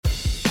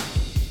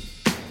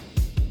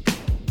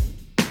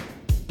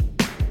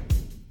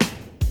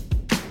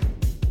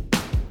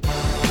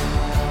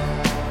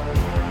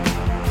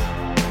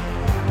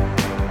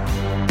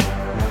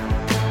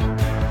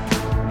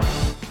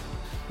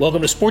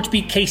Welcome to Sports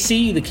Beat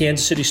KC, the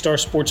Kansas City Star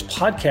Sports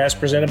podcast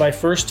presented by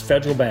First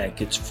Federal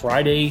Bank. It's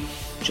Friday,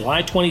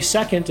 July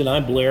 22nd, and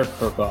I'm Blair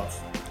Kirchhoff.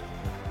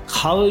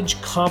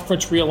 College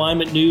conference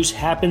realignment news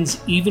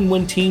happens even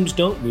when teams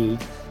don't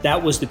move.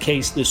 That was the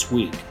case this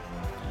week.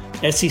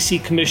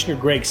 SEC Commissioner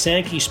Greg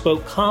Sankey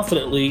spoke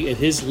confidently at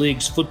his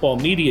league's football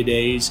media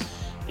days.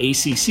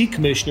 ACC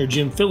Commissioner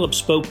Jim Phillips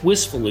spoke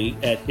wistfully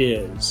at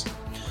his.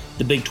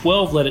 The Big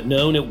 12 let it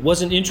known it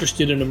wasn't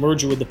interested in a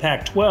merger with the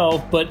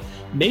Pac-12, but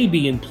may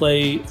be in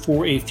play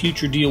for a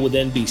future deal with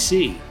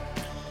NBC.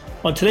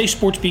 On today's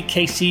Sports Beat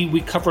KC,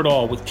 we cover it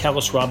all with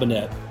Kellis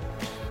Robinett.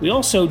 We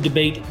also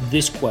debate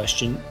this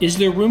question: is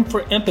there room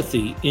for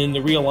empathy in the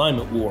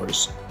realignment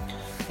wars?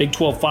 Big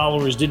 12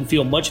 followers didn't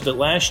feel much of it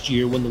last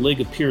year when the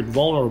league appeared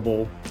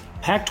vulnerable.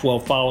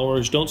 Pac-12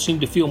 followers don't seem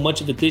to feel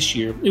much of it this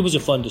year. It was a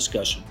fun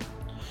discussion.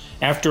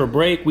 After a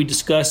break, we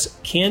discuss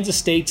Kansas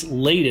State's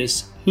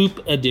latest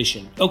Hoop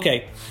edition.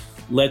 Okay,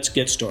 let's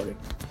get started.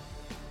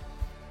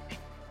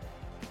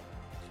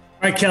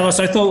 All right,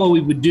 Kellis, I thought what we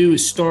would do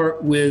is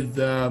start with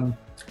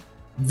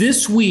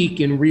this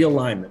week in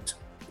realignment,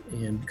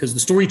 and because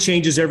the story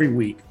changes every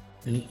week.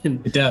 And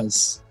it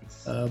does.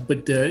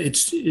 But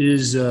it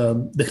is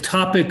the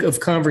topic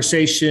of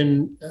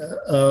conversation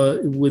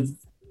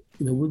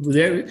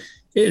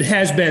it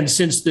has been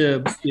since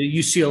the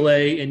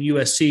UCLA and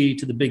USC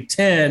to the Big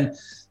Ten.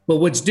 But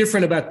what's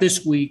different about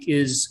this week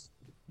is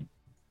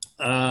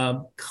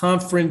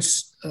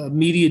conference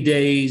media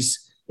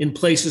days in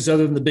places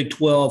other than the Big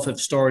 12 have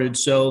started.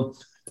 So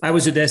I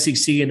was at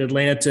SEC in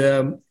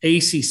Atlanta.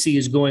 ACC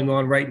is going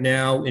on right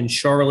now in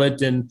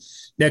Charlotte. And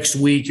next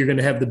week, you're going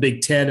to have the Big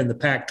 10 and the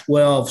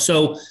Pac-12.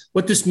 So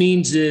what this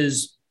means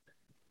is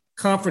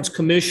conference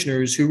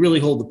commissioners who really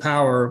hold the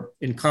power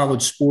in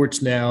college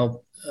sports now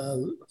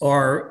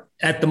are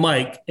at the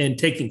mic and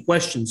taking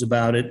questions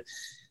about it.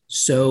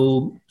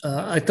 So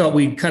I thought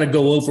we'd kind of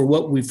go over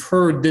what we've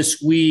heard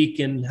this week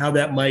and how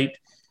that might,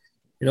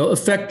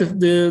 affect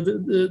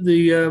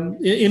the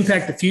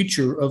impact the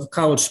future of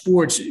college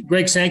sports.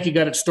 Greg Sankey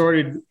got it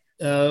started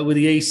with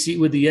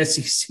the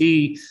SEC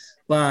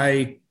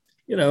by,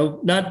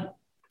 not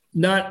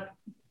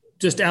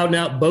just out and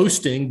out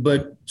boasting,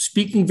 but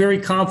speaking very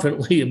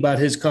confidently about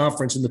his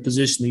conference and the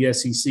position the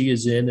SEC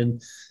is in,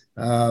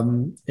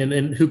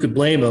 and who could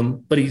blame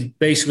him? But he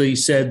basically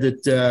said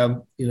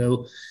that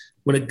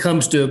when it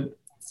comes to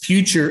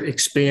future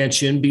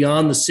expansion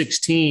beyond the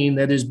 16,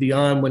 that is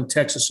beyond when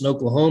Texas and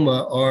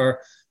Oklahoma are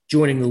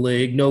joining the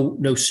league,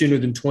 no sooner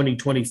than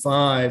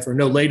 2025 or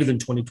no later than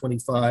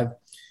 2025.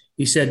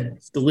 He said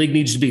the league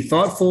needs to be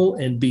thoughtful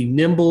and be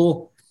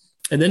nimble.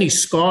 And then he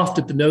scoffed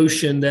at the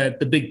notion that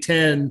the Big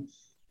Ten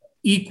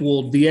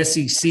equaled the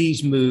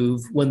SEC's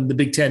move when the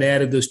Big Ten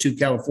added those two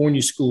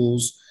California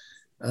schools.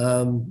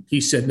 He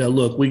said, no,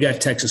 look, we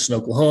got Texas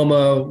and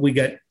Oklahoma. We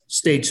got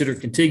states that are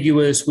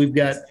contiguous. We've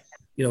got,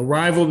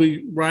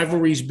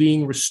 rivalries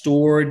being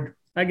restored.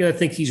 I gotta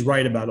think he's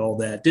right about all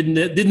that.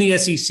 Didn't the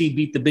SEC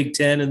beat the Big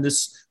Ten in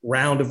this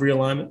round of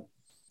realignment?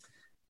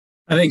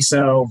 I think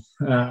so.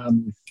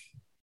 And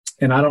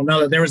I don't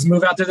know that there was a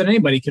move out there that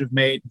anybody could have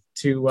made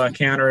to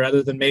counter,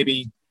 other than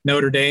maybe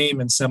Notre Dame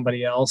and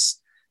somebody else.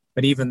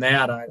 But even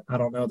that, I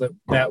don't know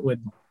that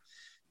would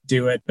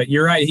do it. But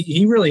you're right.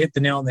 He really hit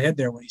the nail on the head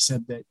there when he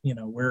said that,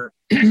 we're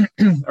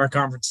our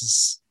conference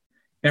is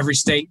every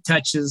state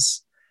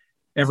touches.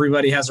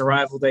 Everybody has a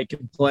rival they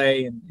can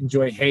play and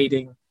enjoy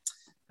hating.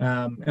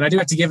 And I do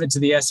have to give it to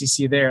the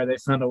SEC there. They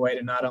found a way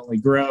to not only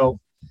grow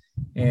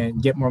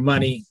and get more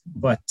money,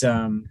 but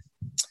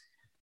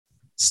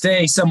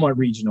stay somewhat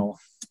regional.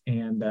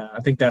 And I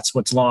think that's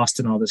what's lost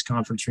in all this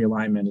conference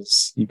realignment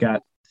is you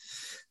got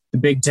the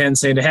Big Ten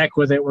saying to heck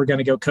with it. We're going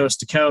to go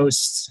coast to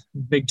coast.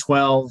 Big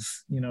 12,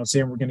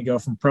 saying we're going to go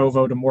from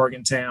Provo to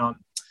Morgantown.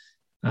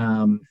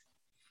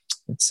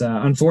 It's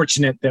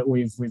unfortunate that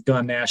we've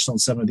gone national in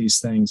some of these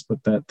things,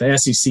 but the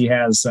SEC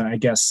has, I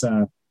guess,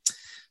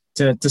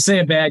 to say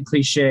a bad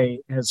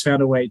cliche, has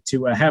found a way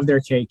to have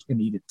their cake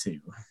and eat it too.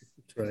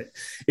 That's right.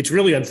 It's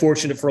really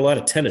unfortunate for a lot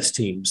of tennis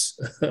teams.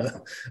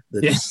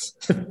 Yes.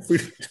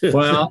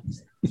 Well,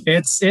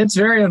 it's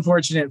very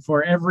unfortunate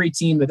for every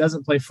team that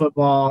doesn't play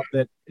football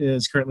that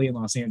is currently in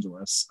Los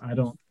Angeles. I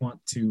don't want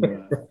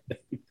to.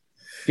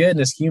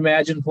 Goodness, can you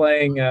imagine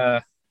playing?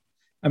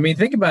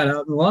 Think about it.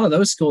 A lot of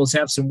those schools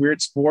have some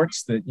weird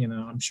sports that,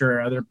 I'm sure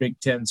other Big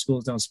Ten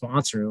schools don't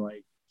sponsor.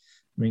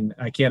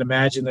 I can't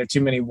imagine there are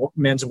too many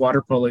men's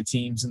water polo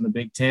teams in the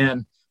Big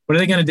Ten. What are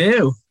they going to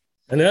do?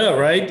 I know,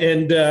 right?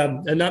 And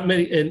not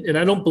many. And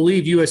I don't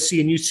believe USC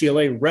and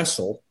UCLA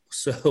wrestle.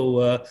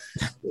 So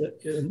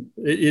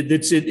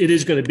it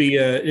is going to be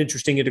an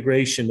interesting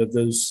integration of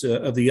those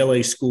of the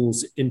LA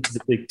schools into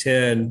the Big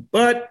Ten.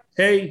 But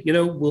hey,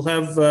 we'll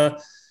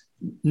have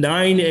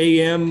 9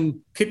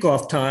 a.m.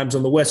 kickoff times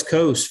on the West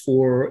Coast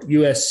for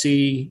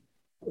USC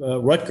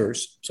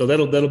Rutgers, so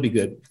that'll be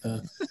good.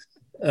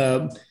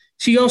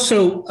 She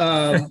also,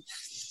 bringing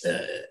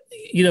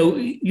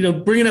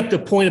up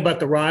the point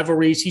about the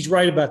rivalries, he's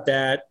right about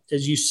that.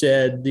 As you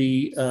said,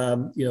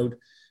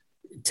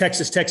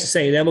 Texas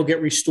A&M will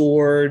get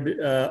restored.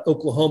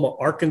 Oklahoma,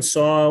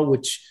 Arkansas,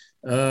 which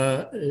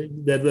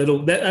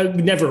that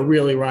never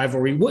really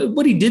rivalry.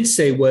 What he did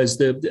say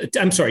was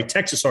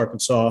Texas,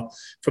 Arkansas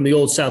from the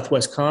old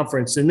Southwest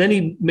Conference, and then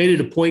he made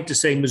it a point to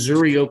say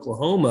Missouri,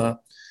 Oklahoma,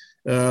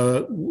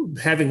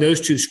 having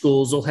those two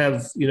schools, they'll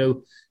have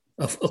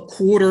a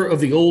quarter of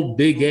the old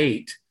Big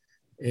Eight.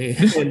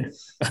 And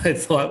I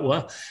thought,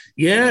 well,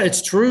 yeah,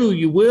 it's true,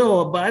 you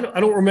will, but I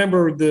don't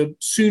remember the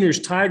Sooners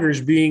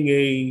Tigers being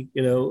a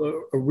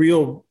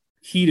real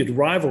heated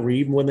rivalry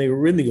even when they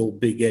were in the old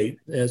Big Eight.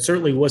 It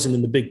certainly wasn't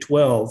in the Big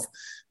 12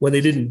 when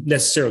they didn't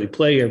necessarily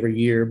play every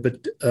year.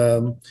 But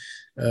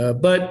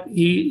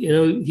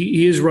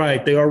he is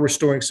right. They are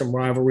restoring some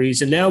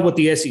rivalries, and now what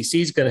the SEC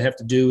is going to have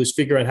to do is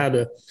figure out how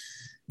to.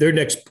 Their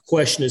next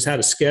question is how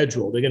to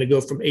schedule. They're going to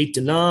go from 8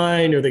 to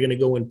 9, or they're going to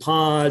go in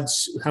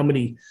pods. How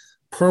many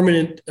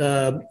permanent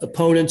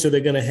opponents are they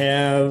going to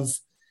have?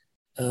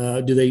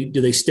 Do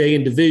they stay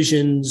in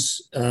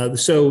divisions?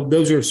 So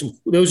those are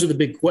the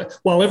big questions.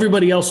 While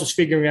everybody else is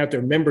figuring out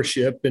their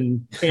membership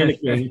and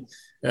panicking,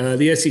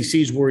 the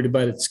SEC is worried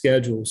about its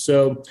schedule.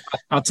 So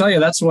I'll tell you,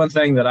 that's one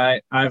thing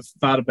that I've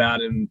thought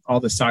about in all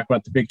this talk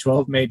about the Big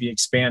 12 maybe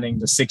expanding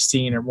to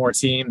 16 or more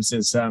teams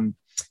is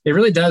it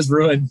really does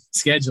ruin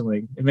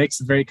scheduling. It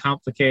makes it very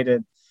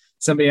complicated.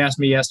 Somebody asked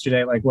me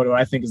yesterday, like, what do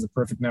I think is the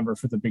perfect number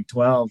for the Big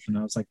 12? And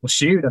I was like, well,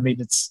 shoot, I mean,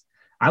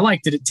 I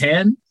liked it at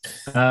 10.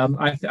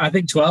 I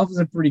think 12 is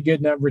a pretty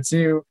good number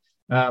too.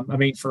 I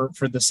mean, for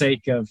the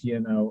sake of,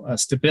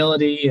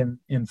 stability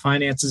and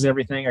finances,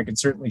 everything, I can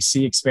certainly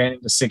see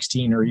expanding to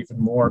 16 or even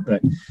more.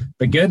 But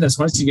goodness,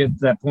 once you get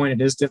to that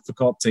point, it is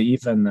difficult to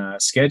even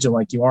schedule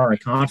like you are a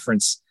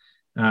conference.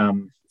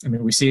 I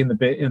mean, we see in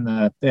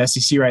the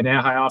SEC right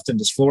now, how often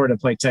does Florida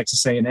play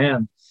Texas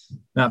A&M?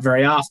 Not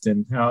very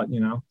often.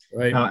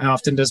 Right. How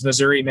often does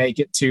Missouri make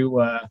it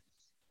to,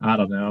 I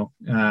don't know,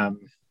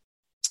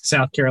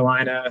 South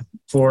Carolina,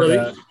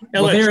 Florida?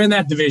 Well, they're in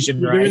that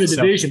division, right? They're in the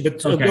division,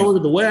 but going to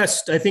the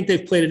West, I think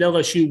they've played at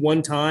LSU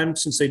one time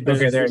since they've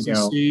been in the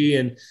SEC,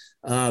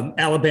 and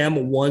Alabama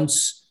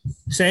once.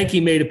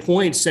 Sankey made a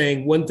point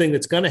saying one thing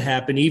that's going to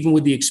happen, even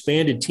with the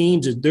expanded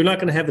teams, is they're not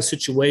going to have a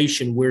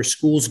situation where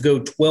schools go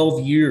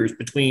 12 years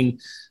between,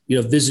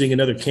 visiting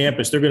another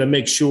campus. They're going to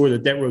make sure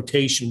that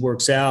rotation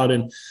works out.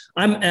 And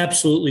I'm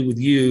absolutely with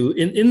you.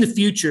 In the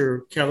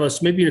future,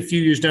 Carlos, maybe in a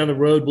few years down the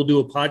road, we'll do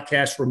a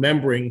podcast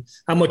remembering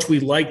how much we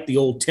liked the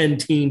old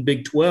 10-team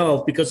Big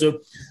 12 because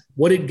of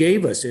what it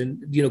gave us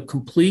and,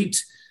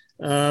 complete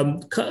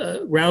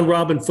round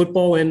robin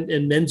football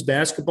and men's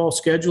basketball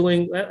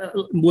scheduling,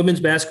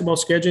 women's basketball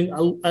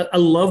scheduling. I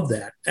love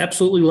that.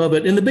 Absolutely love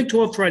it. And the Big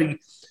 12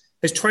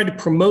 has tried to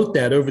promote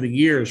that over the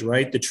years,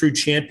 right? The true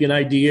champion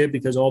idea,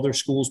 because all their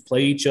schools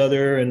play each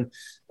other, and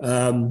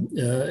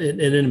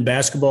in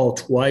basketball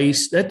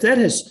twice. That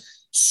has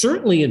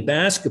certainly in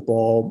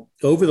basketball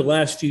over the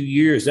last few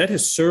years, that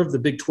has served the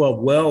Big 12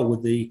 well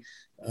with the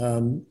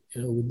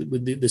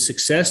with the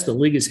success the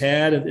league has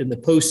had in the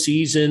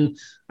postseason.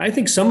 I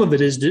think some of it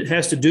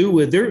has to do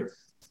with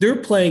they're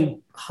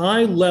playing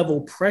high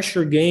level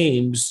pressure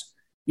games,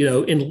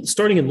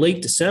 starting in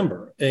late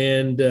December,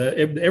 and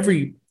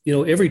every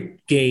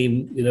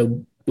game,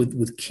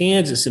 with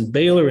Kansas and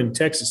Baylor and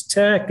Texas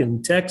Tech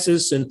and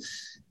Texas, and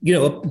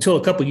up until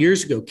a couple of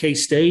years ago,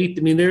 K-State.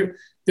 I mean, they're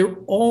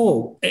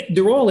all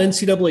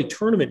NCAA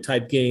tournament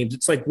type games.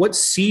 It's like, what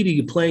seed are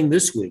you playing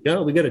this week?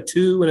 Oh, we got a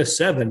 2 and a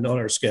 7 on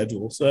our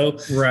schedule. So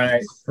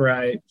right.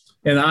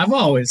 And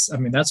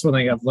that's one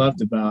thing I've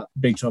loved about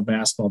Big 12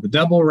 basketball. The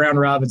double round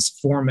robins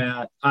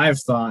format, I've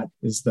thought,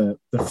 is the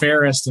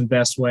fairest and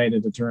best way to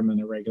determine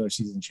a regular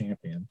season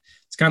champion.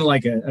 It's kind of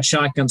like a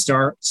shotgun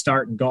start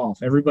in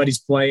golf. Everybody's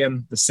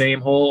playing the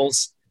same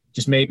holes,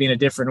 just maybe in a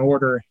different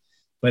order.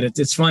 But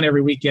it's fun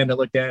every weekend to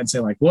look at and say,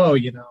 like, whoa,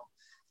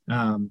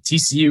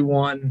 TCU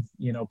won,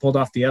 pulled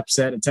off the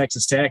upset at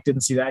Texas Tech.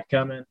 Didn't see that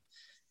coming.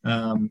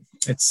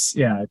 It's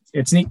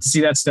neat to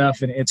see that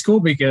stuff. And it's cool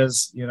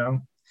because,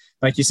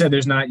 like you said,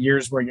 there's not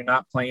years where you're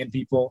not playing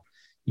people.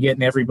 You're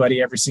getting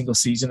everybody every single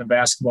season of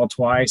basketball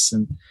twice.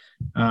 And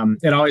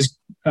it always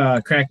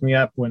cracked me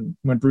up when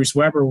Bruce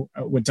Weber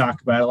would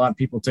talk about it. A lot of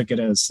people took it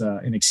as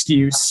an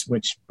excuse,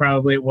 which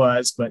probably it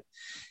was, but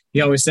he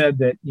always said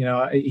that,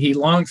 he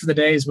longed for the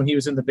days when he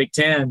was in the Big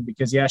Ten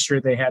because, yeah, sure,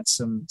 they had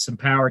some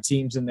power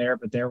teams in there,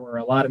 but there were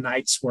a lot of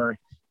nights where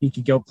he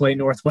could go play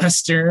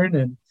Northwestern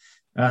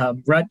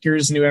and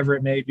Rutgers, whoever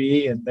it may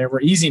be, and there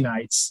were easy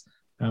nights.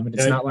 And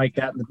it's not like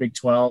that in the Big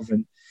 12.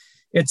 And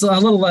it's a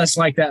little less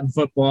like that in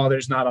football.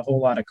 There's not a whole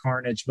lot of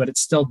carnage, but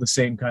it's still the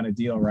same kind of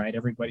deal, right?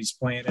 Everybody's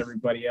playing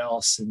everybody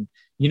else. And,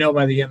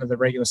 by the end of the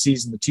regular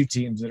season, the two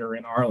teams that are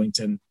in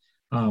Arlington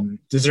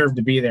deserve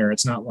to be there.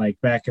 It's not like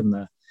back in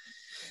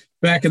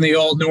the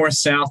old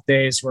North-South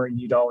days where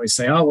you'd always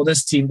say, oh, well,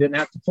 this team didn't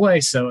have to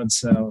play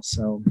so-and-so.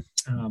 So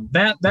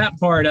that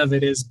part of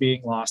it is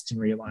being lost in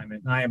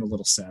realignment. And I am a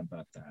little sad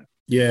about that.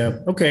 Yeah.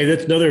 Okay.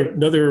 That's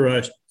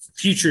another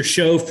future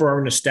show for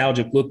our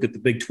nostalgic look at the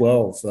Big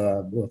 12.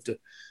 We'll have to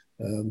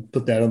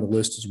put that on the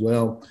list as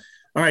well.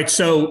 All right.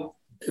 So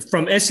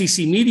from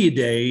SEC media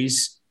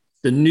days,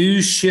 the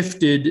news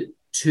shifted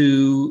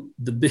to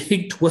the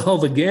Big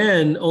 12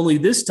 again, only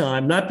this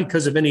time, not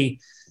because of any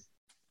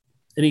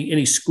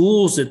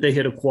schools that they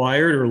had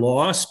acquired or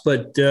lost,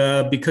 but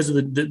because of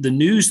the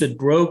news that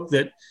broke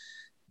that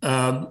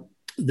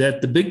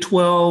that the Big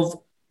 12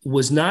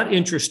 was not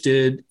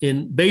interested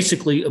in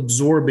basically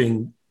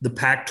absorbing the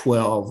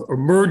Pac-12 or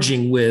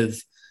merging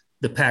with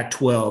the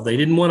Pac-12. They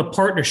didn't want a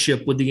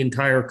partnership with the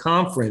entire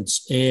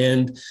conference.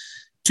 And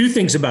two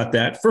things about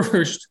that.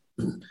 First,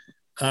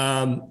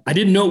 I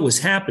didn't know it was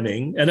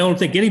happening. And I don't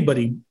think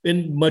anybody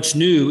much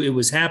knew it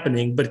was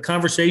happening, but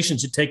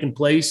conversations had taken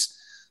place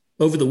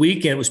over the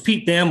weekend. It was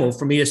Pete Thamel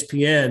from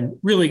ESPN,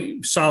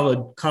 really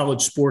solid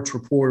college sports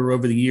reporter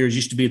over the years,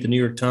 used to be at the New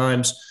York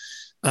Times.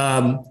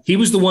 He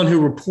was the one who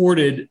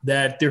reported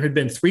that there had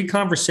been 3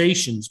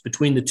 conversations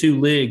between the two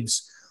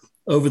leagues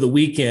over the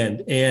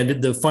weekend.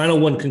 And the final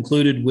one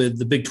concluded with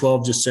the Big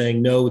 12 just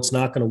saying, no, it's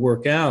not going to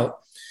work out.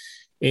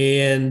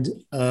 And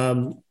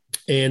so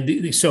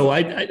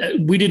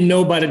we didn't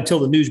know about it until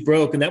the news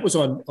broke. And that was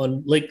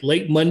on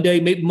late Monday,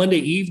 maybe Monday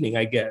evening,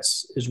 I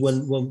guess, is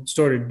when we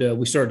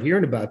started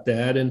hearing about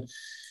that. And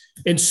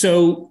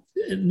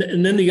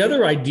then the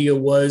other idea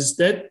was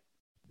that,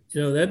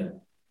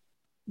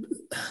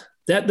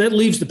 that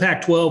leaves the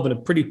Pac-12 in a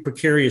pretty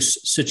precarious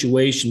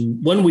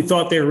situation. One we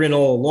thought they were in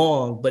all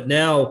along, but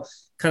now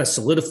kind of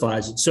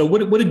solidifies it. So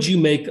what did you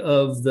make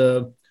of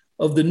the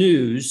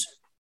news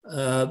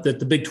that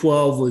the Big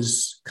 12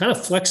 was kind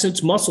of flexing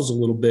its muscles a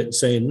little bit and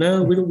saying,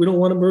 no, we don't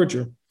want a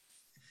merger?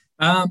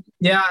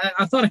 Yeah,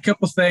 I thought a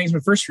couple of things. My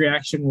first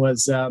reaction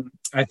was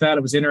I thought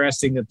it was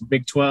interesting that the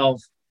Big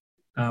 12,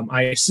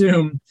 I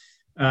assume,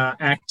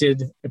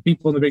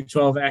 people in the Big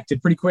 12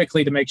 acted pretty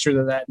quickly to make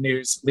sure that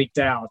news leaked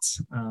out,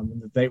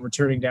 and that they were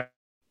turning down.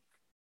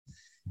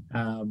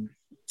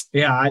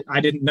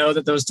 I didn't know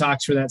that those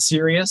talks were that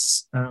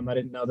serious. I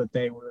didn't know that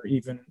they were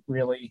even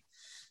really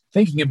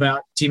thinking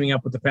about teaming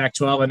up with the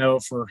Pac-12. I know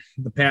for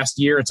the past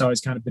year, it's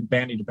always kind of been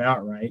bandied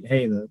about, right?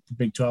 Hey, the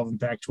Big 12 and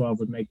Pac-12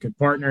 would make good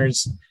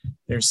partners.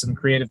 There's some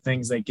creative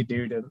things they could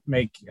do to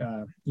make,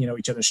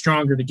 each other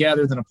stronger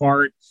together than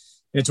apart.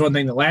 It's one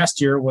thing that last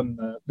year when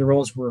the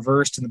roles were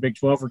reversed and the Big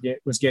 12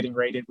 was getting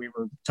rated, we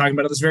were talking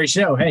about on this very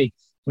show, hey,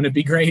 wouldn't it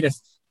be great if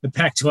the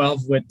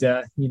Pac-12 would,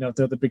 throw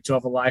the Big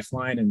 12 a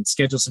lifeline and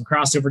schedule some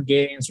crossover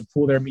games or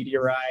pool their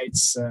media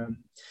rights.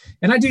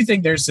 And I do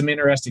think there's some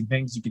interesting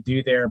things you could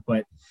do there.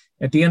 But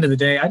at the end of the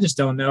day, I just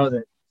don't know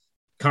that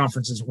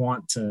conferences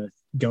want to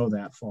go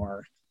that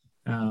far.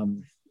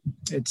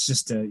 It's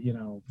just,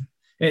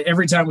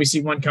 every time we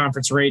see one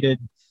conference rated,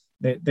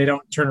 they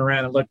don't turn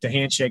around and look to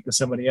handshake with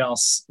somebody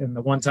else. And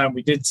the one time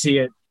we did see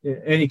it,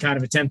 any kind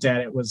of attempt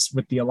at it, was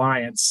with the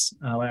alliance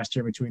last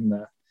year between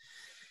the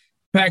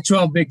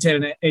Pac-12, Big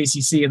Ten, and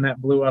ACC, and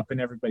that blew up in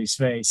everybody's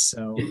face.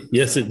 So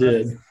yes, it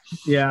did.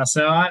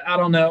 So I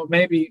don't know.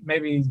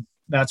 Maybe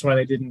that's why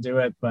they didn't do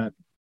it. But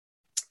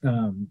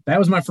that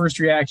was my first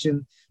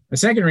reaction. My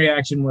second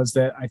reaction was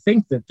that I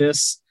think that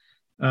this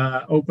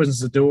opens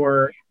the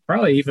door,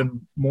 probably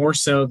even more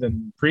so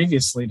than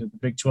previously, to the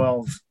Big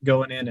 12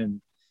 going in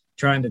and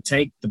trying to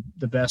take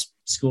the best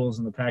schools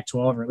in the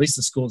Pac-12, or at least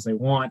the schools they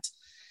want.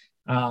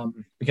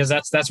 Because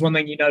that's one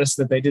thing you notice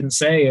that they didn't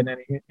say in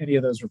any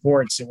of those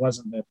reports. It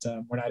wasn't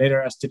that we're not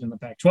interested in the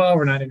Pac-12,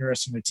 we're not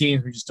interested in the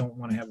teams, we just don't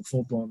want to have a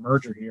full-blown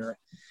merger here.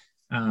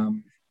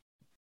 And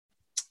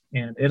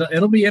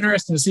it'll be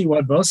interesting to see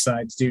what both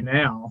sides do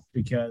now,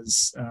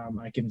 because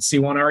I can see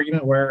one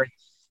argument where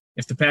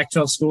if the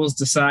Pac-12 schools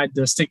decide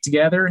to stick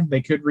together,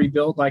 they could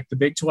rebuild like the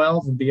Big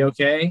 12 and be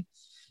okay.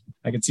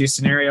 I could see a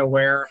scenario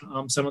where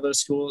some of those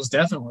schools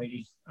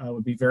definitely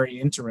would be very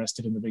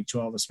interested in the Big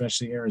 12,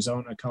 especially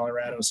Arizona,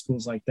 Colorado,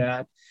 schools like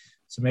that.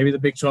 So maybe the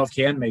Big 12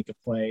 can make a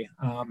play.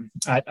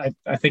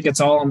 I think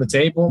it's all on the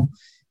table,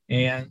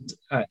 and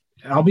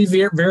I'll be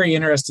very, very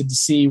interested to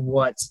see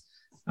what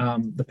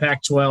the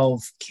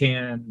Pac-12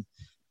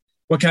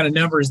 what kind of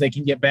numbers they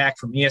can get back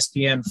from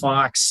ESPN,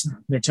 Fox,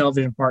 their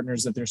television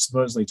partners that they're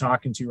supposedly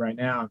talking to right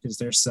now, because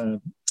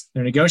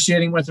they're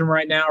negotiating with them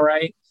right now,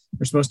 right?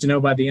 They're supposed to know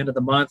by the end of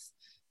the month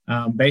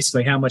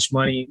basically how much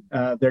money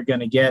they're going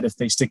to get if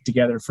they stick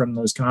together from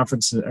those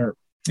conferences, or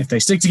if they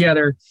stick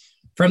together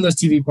from those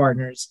TV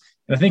partners.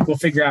 And I think we'll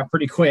figure out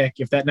pretty quick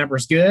if that number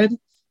is good.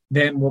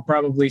 Then we'll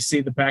probably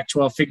see the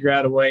Pac-12 figure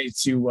out a way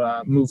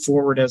to move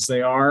forward as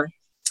they are.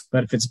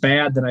 But if it's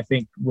bad, then I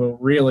think we'll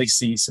really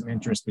see some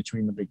interest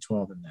between the Big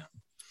 12 and them.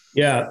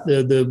 Yeah,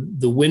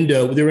 the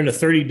window, they're in a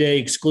 30-day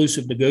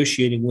exclusive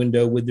negotiating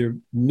window with their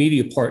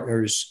media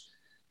partners,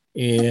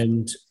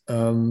 and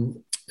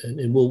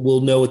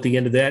we'll know at the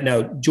end of that.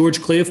 Now, George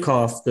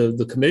Kliavkoff,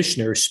 the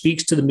commissioner,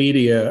 speaks to the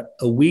media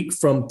a week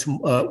from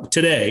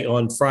today,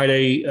 on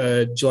Friday,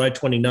 July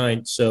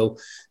 29th. So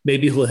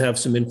maybe he'll have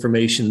some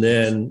information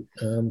then.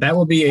 That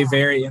will be a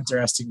very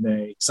interesting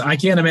day. So I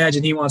can't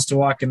imagine he wants to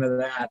walk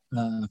into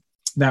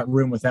that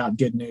room without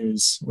good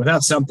news,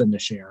 without something to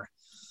share.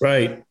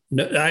 Right.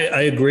 No,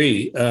 I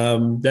agree.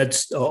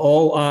 That's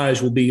all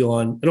eyes will be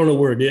on. I don't know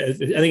where it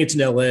is. I think it's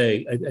in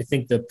LA. I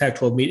think the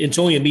Pac-12 media, it's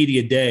only a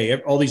media day.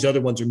 All these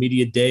other ones are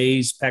media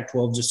days.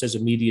 Pac-12 just says a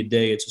media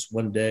day. It's just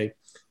one day.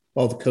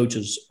 All the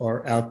coaches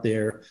are out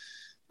there.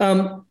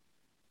 Let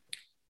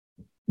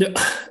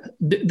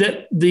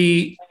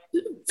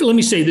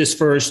me say this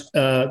first.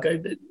 While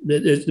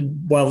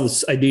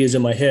this idea is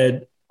in my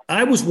head,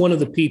 I was one of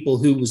the people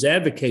who was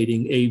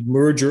advocating a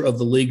merger of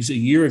the leagues a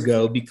year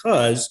ago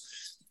because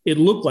it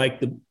looked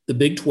like the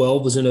Big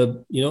 12 was in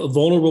a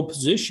vulnerable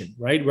position,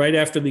 right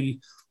after the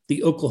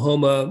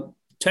Oklahoma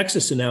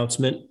Texas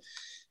announcement,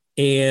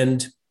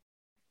 and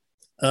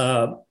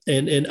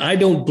I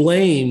don't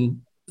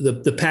blame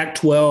the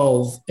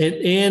Pac-12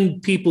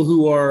 and people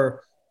who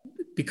are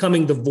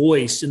becoming the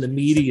voice in the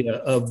media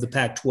of the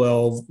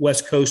Pac-12,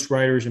 West Coast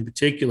writers in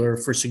particular,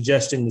 for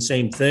suggesting the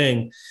same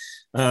thing.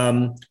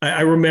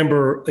 I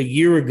remember a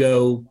year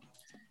ago,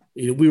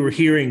 we were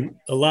hearing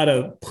a lot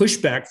of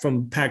pushback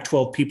from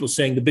Pac-12 people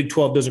saying the Big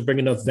 12 doesn't bring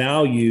enough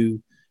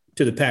value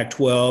to the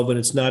Pac-12,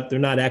 and they're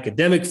not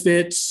academic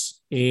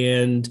fits,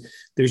 and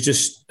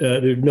there's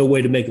no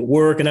way to make it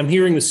work. And I'm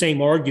hearing the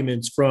same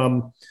arguments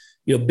from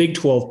Big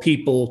 12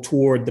 people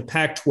toward the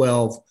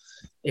Pac-12.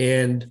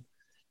 And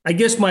I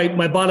guess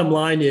my bottom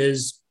line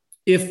is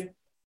if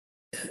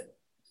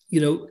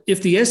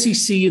the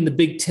SEC and the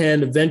Big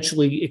Ten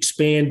eventually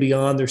expand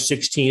beyond their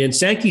 16, and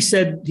Sankey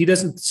said he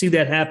doesn't see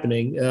that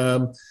happening,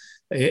 and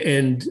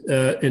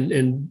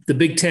the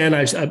Big Ten,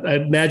 I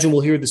imagine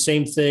we'll hear the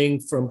same thing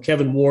from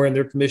Kevin Warren,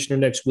 their commissioner,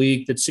 next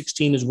week, that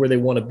 16 is where they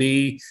want to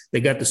be. They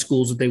got the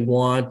schools that they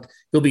want.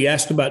 He'll be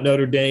asked about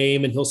Notre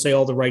Dame, and he'll say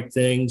all the right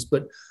things.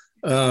 But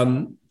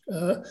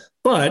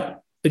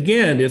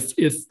again,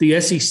 if the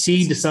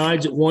SEC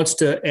decides it wants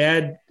to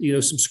add,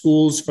 some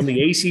schools from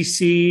the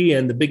ACC,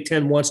 and the Big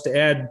Ten wants to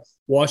add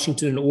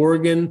Washington and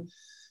Oregon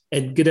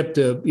and get up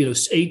to,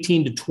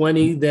 18 to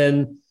 20,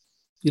 then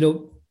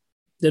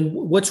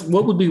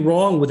what would be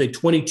wrong with a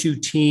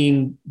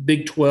 22-team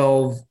Big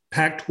 12,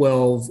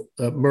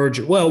 Pac-12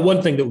 merger? Well,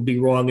 one thing that would be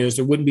wrong is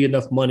there wouldn't be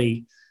enough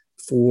money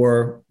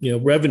for,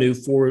 revenue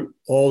for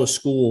all the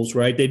schools,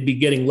 right? They'd be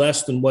getting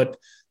less than what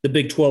the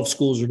Big 12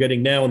 schools are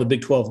getting now, and the Big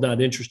 12 is not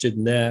interested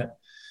in that.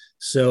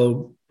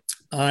 So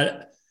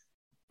I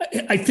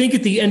think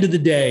at the end of the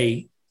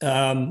day,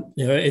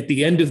 at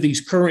the end of these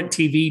current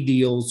TV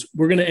deals,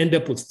 we're going to end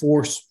up with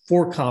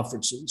four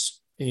conferences.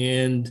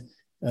 And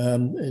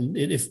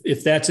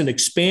if that's an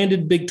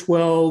expanded Big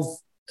 12,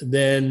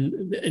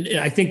 then and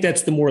I think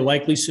that's the more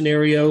likely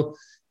scenario,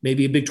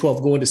 maybe a Big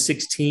 12 going to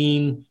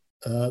 16,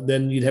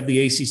 then you'd have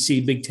the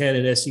ACC, Big 10,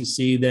 and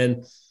SEC,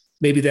 then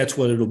maybe that's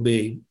what it'll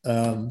be.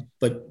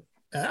 But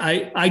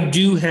I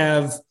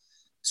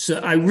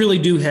really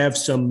do have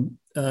some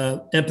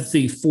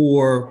empathy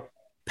for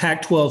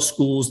Pac-12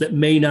 schools that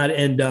may not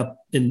end up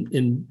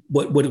in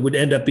what would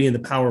end up being the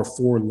Power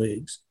Four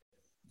leagues,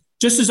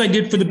 just as I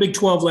did for the Big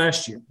 12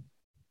 last year.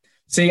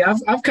 See,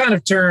 I've kind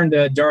of turned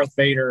Darth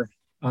Vader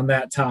on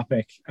that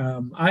topic.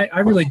 I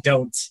really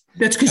don't.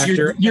 That's because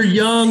you're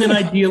young and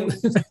ideal.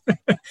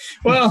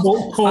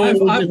 Well,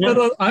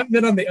 I've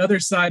been on the other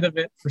side of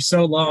it for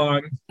so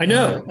long. I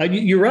know.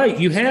 You're right.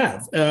 You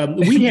have.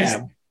 We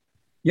have.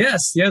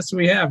 Yes,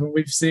 we have. And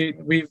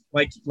we've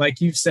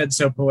like you've said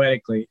so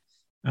poetically,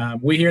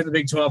 we here at the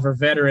Big 12 are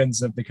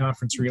veterans of the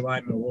conference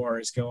realignment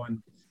wars,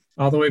 going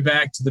all the way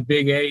back to the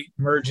Big 8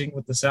 merging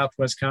with the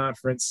Southwest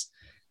Conference.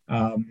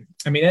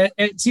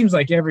 It seems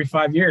like every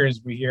 5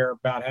 years we hear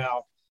about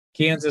how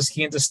Kansas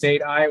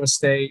State, Iowa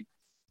State,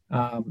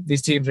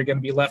 these teams are going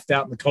to be left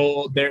out in the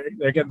cold. They're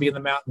going to be in the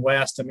Mountain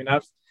West. I mean,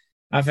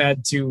 I've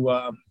had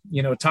to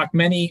talk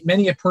many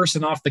a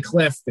person off the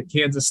cliff that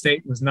Kansas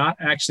State was not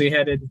actually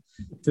headed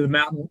to the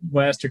Mountain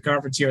West or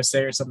Conference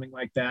USA or something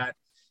like that.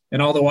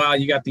 And all the while,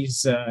 you got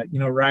these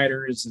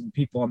writers and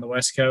people on the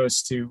West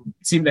Coast who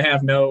seem to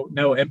have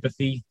no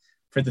empathy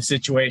for the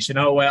situation.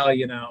 Oh, well,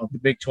 the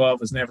Big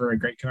 12 was never a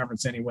great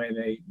conference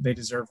anyway. They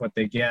deserve what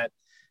they get.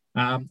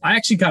 I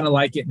actually kind of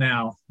like it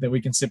now that we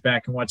can sit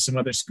back and watch some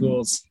other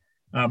schools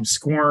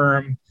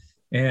squirm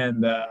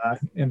and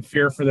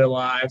fear for their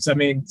lives. I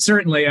mean,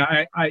 certainly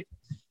I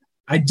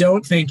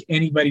don't think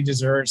anybody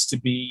deserves to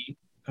be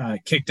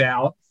kicked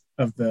out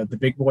of the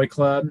big boy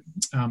club.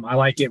 I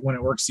like it when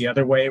it works the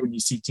other way, when you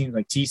see teams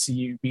like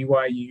TCU,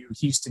 BYU,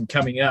 Houston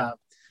coming up,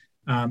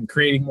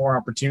 creating more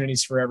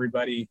opportunities for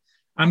everybody.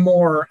 I'm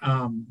more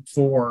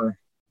for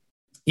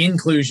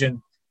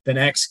inclusion than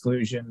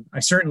exclusion. I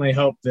certainly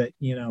hope that,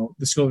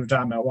 the schools we're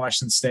talking about,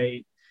 Washington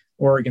State,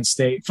 Oregon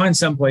State, find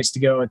some place to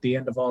go at the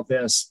end of all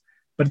this.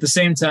 But at the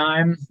same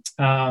time,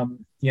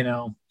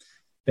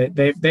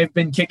 they've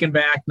been kicking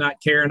back,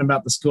 not caring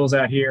about the schools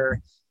out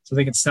here. So I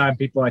think it's time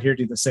people out here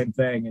do the same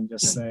thing and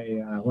just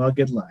say, well,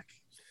 good luck.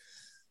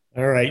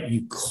 All right,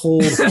 you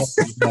cold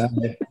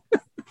guy.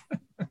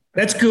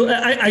 That's good.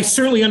 I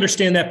certainly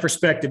understand that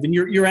perspective, and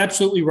you're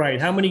absolutely right.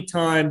 How many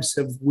times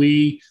have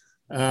we,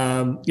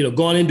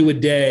 gone into a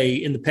day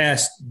in the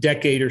past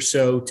decade or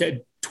so,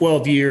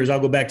 12 years? I'll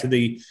go back to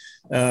the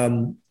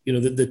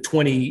the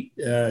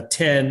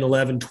 2010,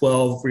 11,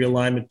 12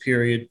 realignment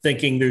period,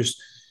 thinking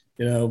there's,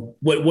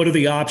 what are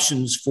the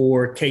options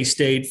for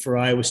K-State, for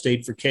Iowa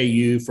State, for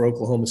KU, for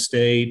Oklahoma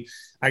State?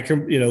 I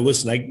can,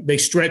 listen, they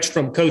stretch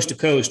from coast to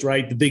coast,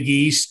 right? The Big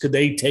East, could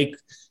they take,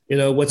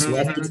 what's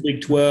left of the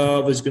Big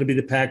 12 is going to be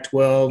the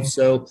Pac-12.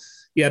 So,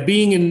 yeah,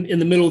 being in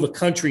the middle of the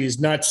country has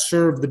not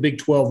served the Big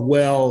 12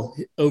 well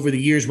over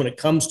the years when it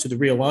comes to the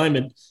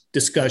realignment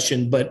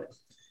discussion. But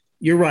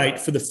you're right.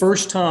 For the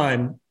first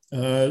time,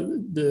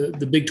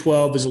 the Big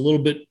 12 is a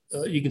little bit,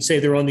 you can say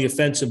they're on the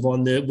offensive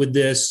with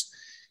this.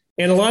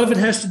 And a lot of it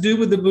has to do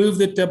with the move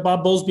that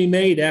Bob Bowlesby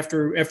made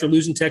after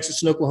losing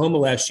Texas and Oklahoma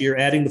last year,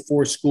 adding the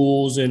 4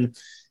 schools and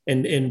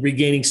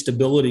regaining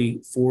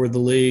stability for the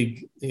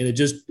league. And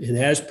it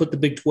has put the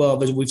Big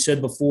 12, as we've said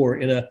before,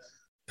 in a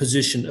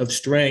position of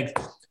strength.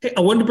 Hey,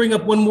 I wanted to bring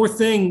up one more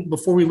thing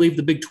before we leave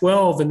the Big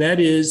 12, and that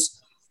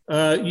is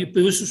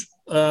this was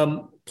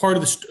part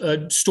of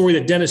the story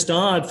that Dennis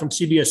Dodd from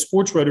CBS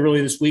Sports wrote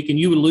earlier this week, and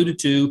you alluded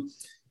to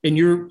in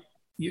your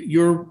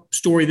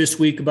story this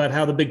week about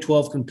how the Big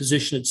 12 can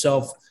position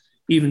itself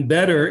even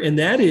better, and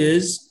that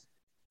is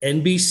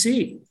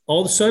NBC.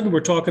 All of a sudden, we're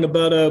talking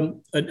about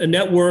a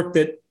network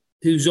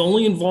whose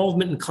only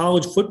involvement in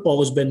college football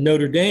has been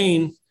Notre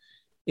Dame,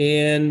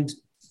 and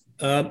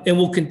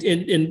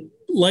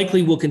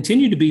likely will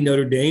continue to be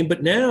Notre Dame.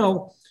 But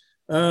now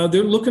they're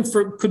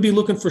could be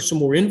looking for some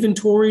more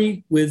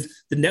inventory, with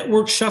the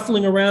network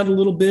shuffling around a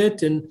little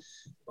bit, and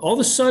all of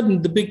a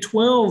sudden, the Big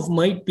 12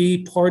 might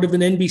be part of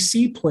an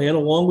NBC plan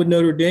along with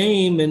Notre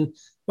Dame. And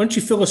why don't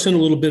you fill us in a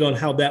little bit on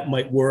how that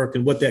might work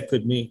and what that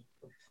could mean?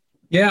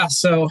 Yeah,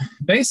 so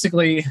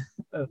basically,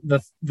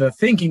 the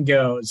thinking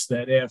goes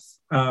that if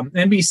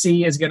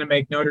NBC is going to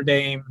make Notre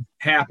Dame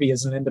happy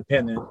as an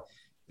independent,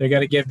 they're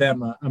going to give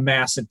them a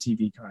massive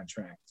TV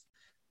contract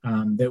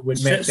that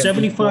would make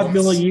 $75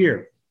 million a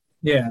year.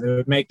 Yeah, that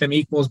would make them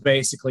equals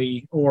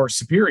basically, or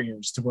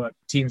superiors to what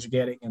teams are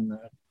getting in the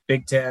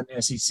Big Ten,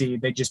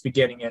 SEC. They'd just be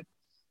getting it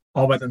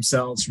all by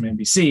themselves from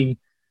NBC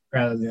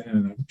rather than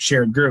in a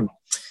shared group.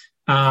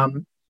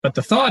 But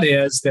the thought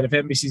is that if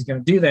NBC is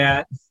going to do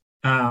that,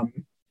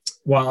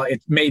 while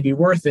it may be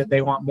worth it,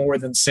 they want more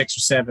than 6 or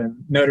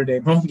 7 Notre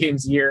Dame home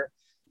games a year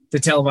to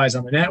televise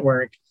on the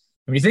network.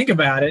 When you think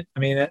about it, I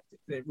mean, it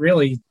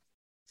really,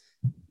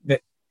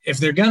 that if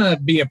they're going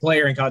to be a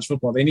player in college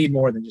football, they need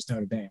more than just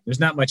Notre Dame. There's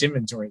not much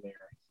inventory there.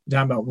 You're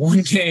talking about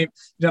one game,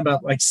 you're talking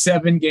about like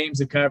 7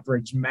 games of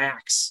coverage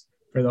max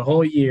for the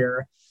whole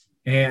year.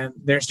 And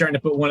they're starting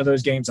to put one of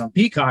those games on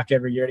Peacock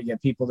every year to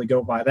get people to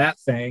go buy that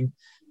thing.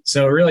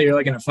 So really you're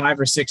looking at 5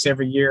 or 6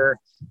 every year.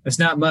 That's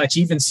not much.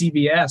 Even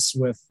CBS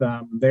with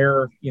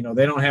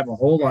they don't have a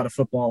whole lot of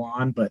football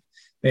on, but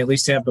they at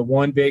least have the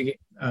one big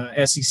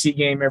SEC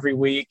game every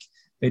week.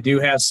 They do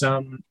have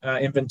some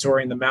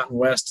inventory in the Mountain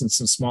West and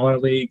some smaller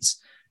leagues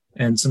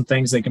and some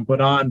things they can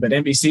put on. But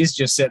NBC's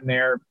just sitting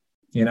there,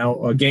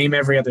 a game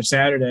every other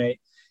Saturday.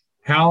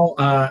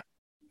 How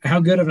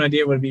good of an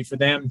idea would it be for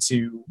them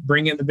to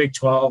bring in the Big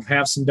 12,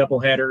 have some double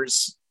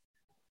headers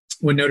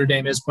when Notre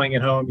Dame is playing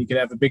at home? You could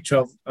have a Big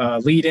 12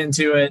 lead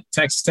into it,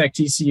 Texas Tech,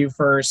 TCU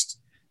first,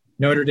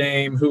 Notre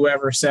Dame,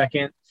 whoever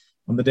second.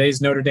 On the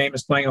days Notre Dame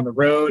is playing on the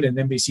road and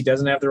NBC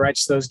doesn't have the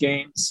rights to those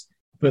games,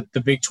 put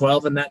the Big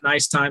 12 in that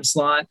nice time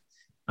slot.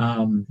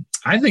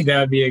 I think that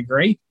would be a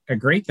great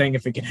thing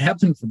if it can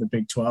happen for the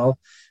Big 12.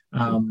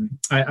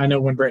 I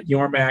know when Brett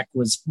Yormark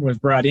was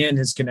brought in,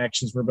 his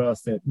connections were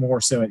both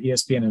more so at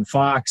ESPN and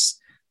Fox.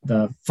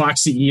 The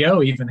Fox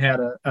CEO even had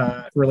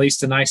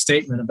released a nice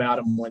statement about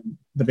him when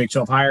the Big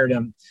 12 hired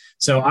him.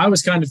 So I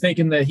was kind of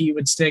thinking that he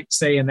would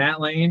stay in that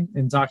lane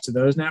and talk to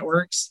those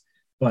networks.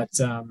 But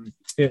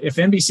if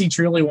NBC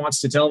truly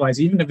wants to televise,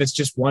 even if it's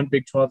just one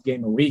Big 12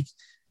 game a week,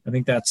 I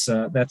think that's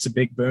a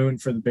big boon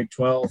for the Big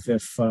 12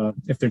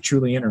 if they're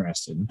truly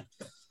interested.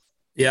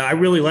 Yeah, I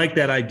really like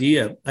that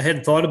idea. I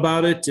hadn't thought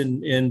about it,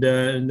 and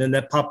then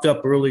that popped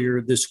up earlier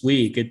this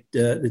week.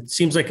 It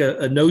seems like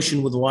a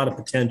notion with a lot of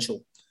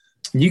potential.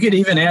 You could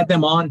even add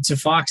them on to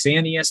Fox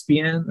and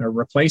ESPN or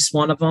replace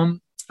one of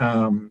them.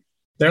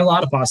 There are a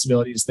lot of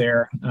possibilities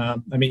there.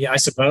 I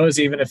suppose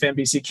even if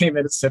NBC came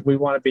in and said, we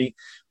want to be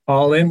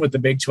all in with the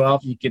Big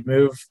 12, you could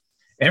move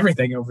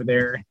everything over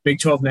there. Big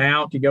 12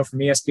 now could go from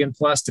ESPN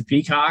Plus to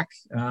Peacock.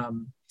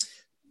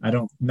 I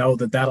don't know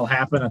that that'll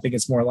happen. I think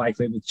it's more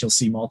likely that you'll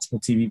see multiple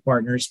TV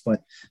partners,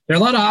 but there are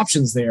a lot of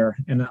options there.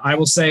 And I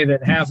will say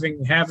that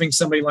having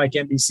somebody like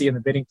NBC in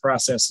the bidding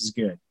process is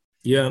good.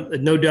 Yeah,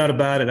 no doubt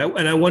about it.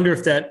 And I wonder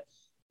if that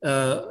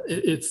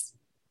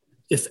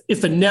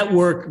if a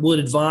network would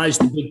advise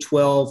the Big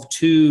 12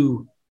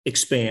 to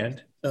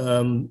expand,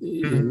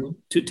 to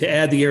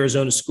add the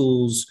Arizona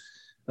schools,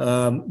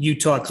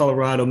 Utah,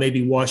 Colorado,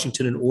 maybe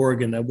Washington and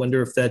Oregon. I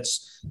wonder if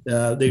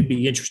they'd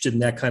be interested in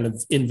that kind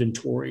of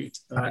inventory.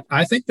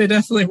 I think they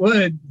definitely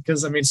would,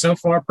 because so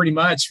far pretty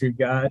much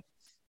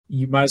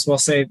you might as well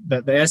say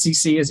that the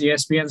SEC is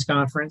ESPN's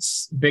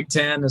conference, Big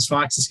Ten is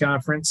Fox's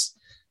conference.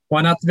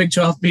 Why not the Big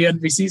 12 be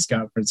NBC's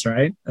conference,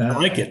 right? I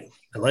like it.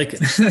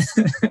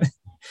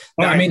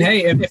 I mean,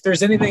 hey, if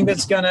there's anything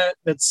that's gonna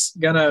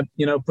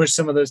push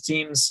some of those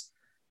teams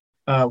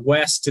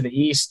west to the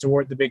east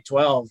toward the Big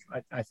 12,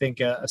 I think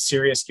a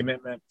serious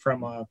commitment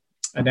from a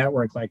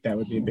network like that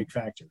would be a big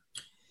factor.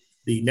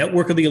 The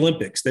network of the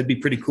Olympics, that'd be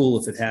pretty cool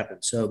if it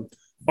happened. So,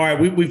 all right,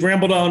 we've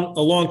rambled on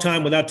a long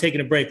time without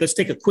taking a break. Let's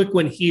take a quick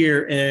one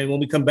here, and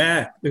when we come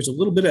back, there's a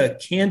little bit of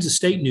Kansas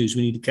State news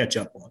we need to catch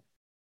up on.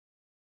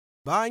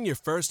 Buying your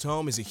first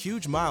home is a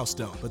huge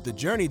milestone, but the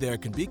journey there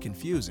can be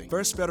confusing.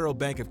 First Federal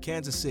Bank of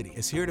Kansas City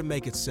is here to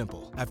make it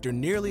simple. After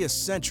nearly a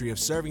century of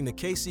serving the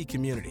KC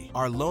community,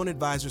 our loan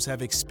advisors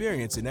have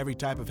experience in every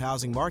type of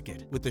housing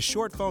market. With a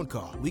short phone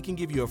call, we can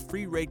give you a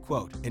free rate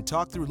quote and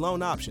talk through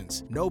loan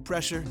options. No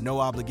pressure,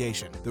 no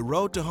obligation. The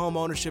road to home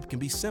ownership can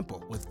be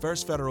simple with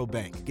First Federal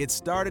Bank. Get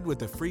started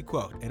with a free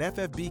quote at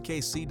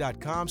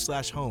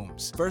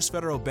ffbkc.com/homes. First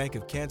Federal Bank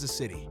of Kansas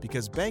City,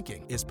 because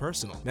banking is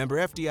personal. Member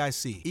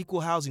FDIC,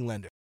 Equal Housing Lender.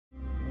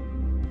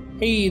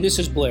 Hey, this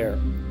is Blair.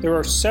 There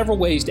are several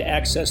ways to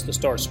access the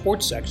Star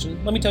Sports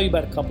section. Let me tell you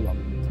about a couple of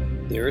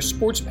them. There is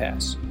Sports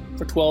Pass.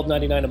 For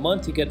 $12.99 a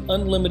month, you get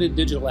unlimited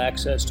digital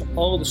access to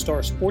all of the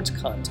Star Sports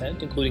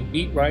content, including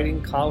beat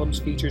writing, columns,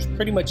 features,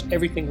 pretty much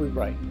everything we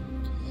write.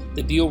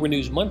 The deal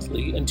renews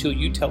monthly until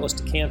you tell us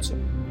to cancel.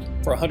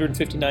 For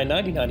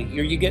 $159.99 a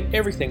year, you get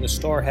everything the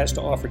Star has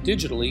to offer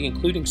digitally,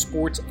 including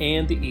sports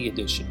and the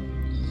e-edition.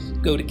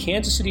 Go to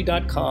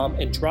kansascity.com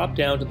and drop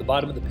down to the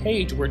bottom of the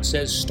page where it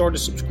says Start a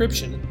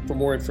Subscription for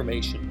more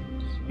information.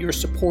 Your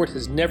support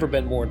has never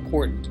been more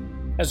important.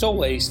 As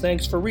always,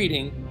 thanks for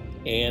reading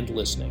and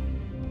listening.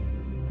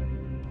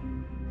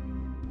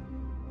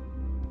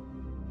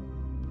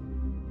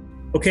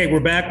 Okay, we're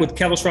back with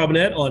Kellis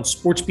Robinett on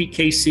SportsBeat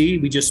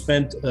KC. We just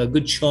spent a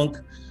good chunk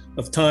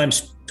of time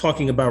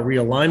talking about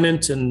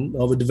realignment and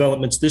all the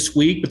developments this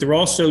week, but there are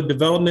also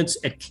developments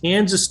at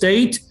Kansas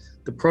State,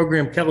 the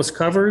program Kellis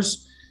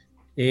covers.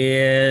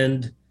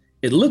 And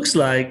it looks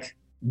like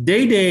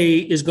Day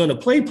is going to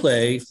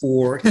play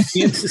for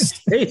Kansas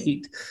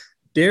State.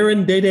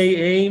 Darren Day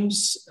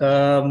Ames,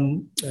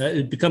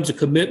 it becomes a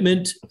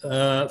commitment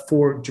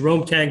for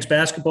Jerome Tang's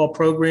basketball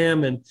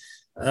program. And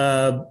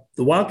the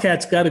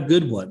Wildcats got a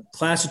good one.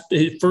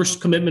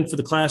 First commitment for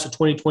the class of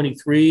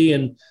 2023.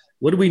 And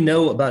what do we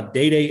know about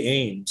Day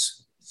Ames?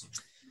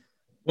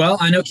 Well,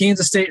 I know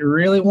Kansas State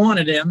really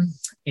wanted him,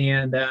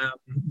 and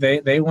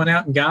they went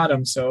out and got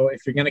him. So if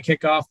you're going to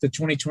kick off the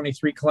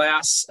 2023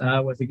 class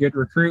with a good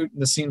recruit,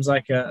 this seems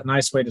like a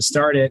nice way to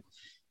start it.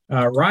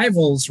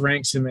 Rivals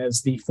ranks him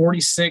as the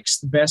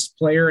 46th best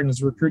player in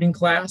his recruiting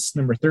class,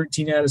 number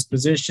 13 at his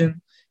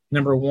position,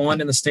 number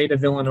 1 in the state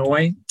of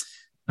Illinois.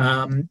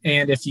 And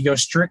if you go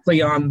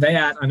strictly on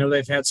that, I know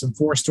they've had some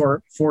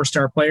four-star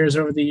players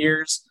over the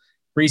years.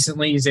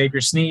 Recently,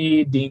 Xavier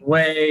Sneed, Dean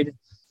Wade,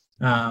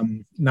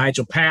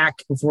 Nigel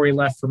Pack before he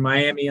left for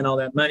Miami and all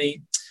that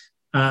money.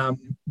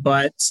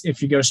 But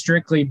if you go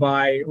strictly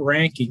by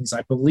rankings,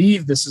 I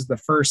believe this is the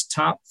first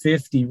top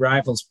 50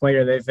 Rivals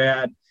player they've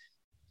had,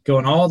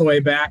 going all the way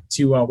back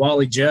to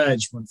Wally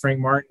Judge when Frank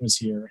Martin was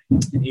here.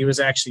 And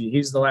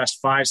he's the last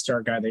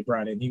 5-star guy they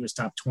brought in. He was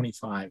top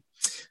 25.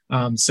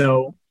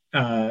 So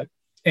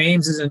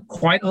Ames isn't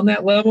quite on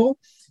that level,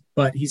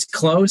 but he's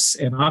close.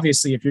 And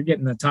obviously, if you're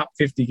getting the top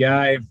 50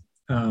 guy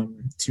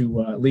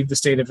to leave the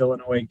state of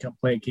Illinois and come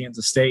play at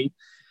Kansas State,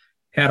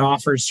 had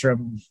offers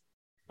from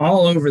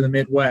all over the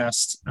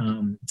Midwest.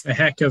 A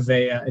heck of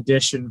a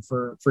addition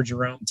for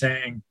Jerome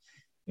Tang,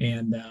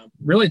 and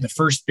really the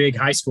first big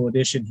high school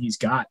addition he's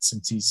got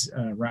since he's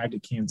arrived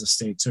at Kansas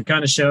State. So it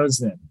kind of shows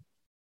that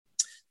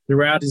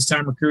throughout his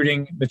time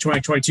recruiting the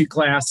 2022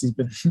 class, he's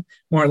been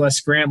more or less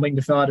scrambling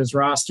to fill out his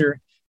roster.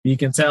 You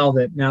can tell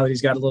that now that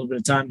he's got a little bit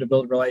of time to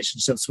build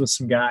relationships with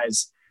some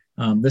guys,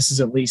 this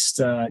is at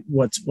least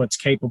what's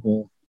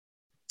capable,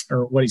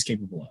 or what he's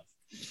capable of.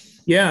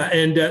 Yeah,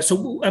 and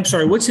so I'm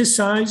sorry, what's his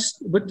size?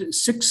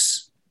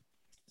 6'0",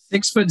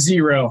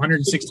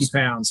 160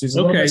 pounds. He's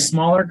a little bit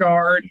smaller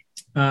guard,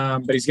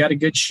 but he's got a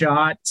good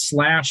shot,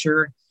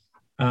 slasher.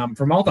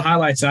 From all the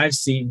highlights I've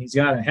seen, he's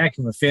got a heck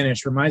of a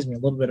finish. Reminds me a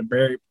little bit of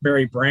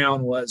Barry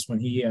Brown was when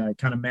he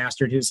kind of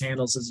mastered his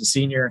handles as a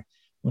senior.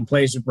 When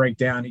plays would break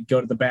down, he'd go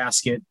to the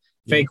basket,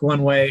 fake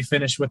one way,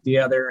 finish with the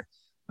other.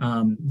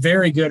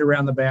 Very good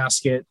around the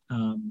basket.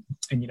 And,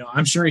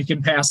 I'm sure he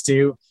can pass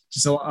too.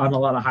 Just on a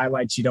lot of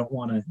highlights, who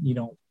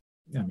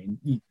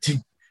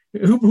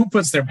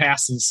puts their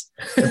passes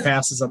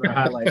on their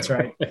highlights,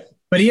 right?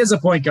 But he is a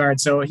point guard,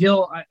 so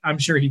I'm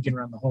sure he can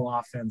run the whole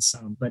offense.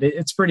 But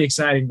it's pretty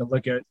exciting to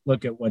look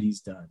at what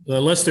he's done. Well,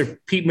 unless they're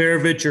Pete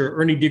Maravich or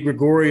Ernie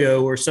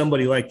DiGregorio or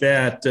somebody like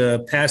that,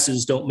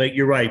 passes don't make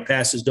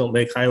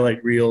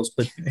highlight reels.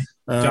 But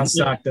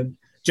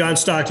John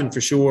Stockton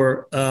for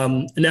sure.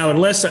 Now,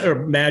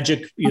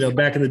 Magic,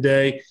 back in the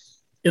day,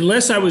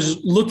 unless I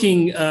was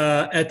looking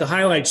at the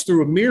highlights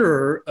through a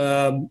mirror,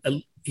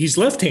 he's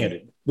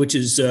lefty-handed, which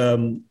is,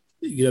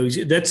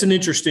 that's an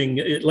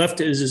interesting.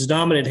 Left is his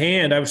dominant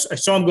hand. I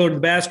saw him go to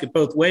the basket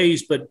both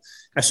ways, but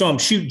I saw him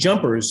shoot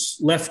jumpers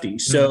lefty.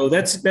 So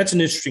that's an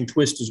interesting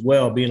twist as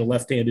well, being a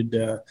left-handed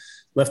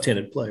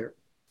player.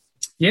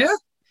 Yeah.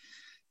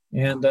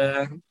 And,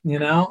 I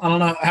don't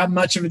know how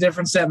much of a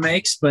difference that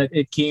makes, but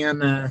it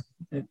can,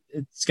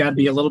 it's got to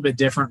be a little bit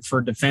different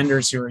for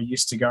defenders who are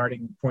used to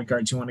guarding point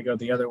guards who want to go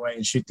the other way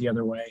and shoot the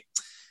other way.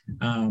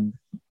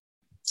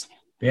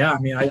 Yeah, I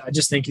mean, I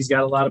just think he's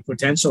got a lot of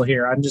potential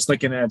here. I'm just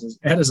looking at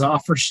his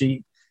offer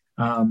sheet.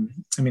 I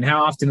mean,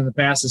 how often in the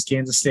past has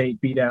Kansas State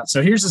beat out?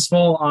 So here's his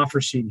full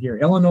offer sheet here.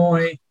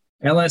 Illinois,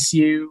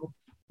 LSU,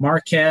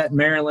 Marquette,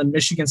 Maryland,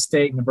 Michigan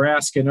State,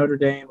 Nebraska, Notre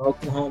Dame,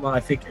 Oklahoma. I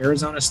think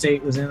Arizona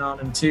State was in on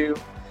him too.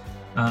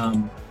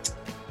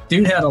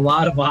 Dude had a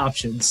lot of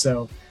options.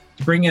 So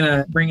to bring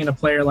in a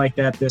player like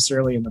that this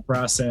early in the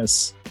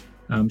process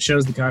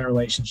shows the kind of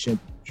relationship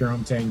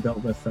Jerome Tang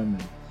built with them.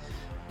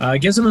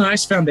 Gives them a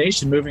nice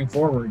foundation moving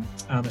forward,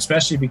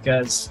 especially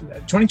because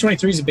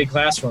 2023 is a big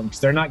class for them because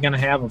they're not going to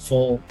have a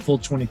full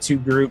 22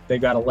 group.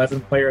 They've got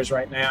 11 players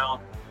right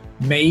now.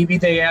 Maybe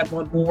they add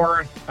one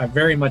more. I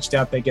very much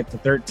doubt they get to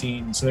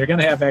 13. So they're going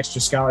to have extra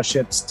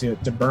scholarships to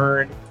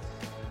burn.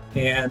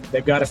 And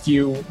they've got a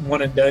few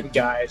one-and-done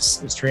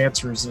guys as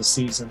transfers this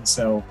season.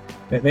 So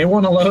they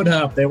want to load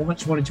up. They want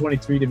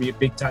 2023 to be a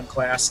big-time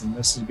class, and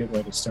this is a good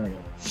way to start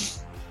it.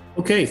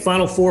 Okay,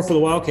 Final Four for the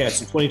Wildcats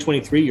in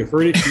 2023. You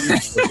heard it here.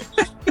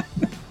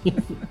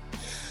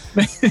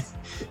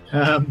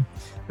 How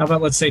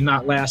about let's say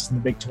not last in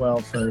the Big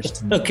 12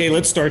 first? Okay,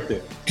 let's start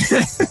there.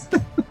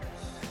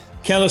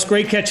 Kellis,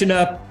 great catching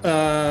up.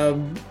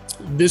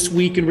 This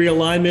week in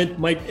realignment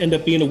might end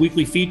up being a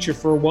weekly feature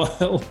for a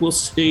while. We'll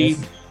see.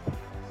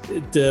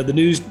 The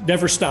news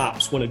never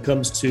stops when it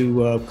comes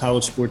to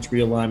college sports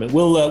realignment.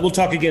 We'll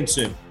talk again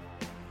soon.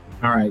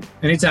 All right.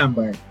 Anytime,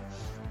 Blair.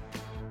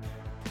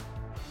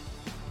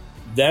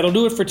 That'll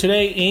do it for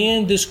today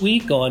and this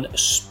week on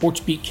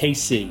SportsBeat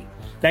KC.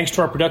 Thanks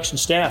to our production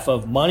staff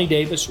of Monty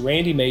Davis,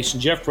 Randy Mason,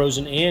 Jeff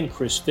Rosen, and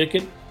Chris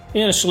Fickett.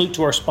 And a salute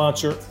to our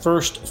sponsor,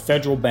 First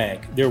Federal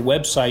Bank. Their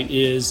website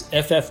is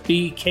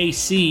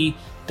ffbkc.com.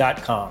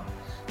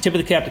 Tip of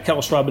the cap to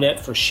Kellis Robinette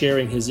for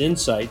sharing his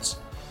insights.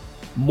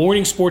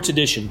 Morning Sports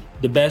Edition,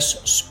 the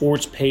best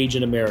sports page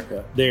in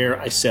America. There,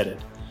 I said it.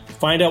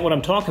 Find out what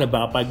I'm talking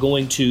about by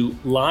going to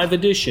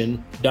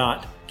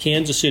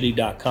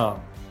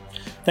liveedition.kansascity.com.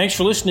 Thanks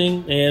for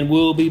listening, and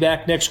we'll be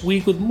back next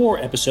week with more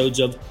episodes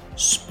of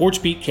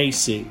SportsBeat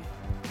KC.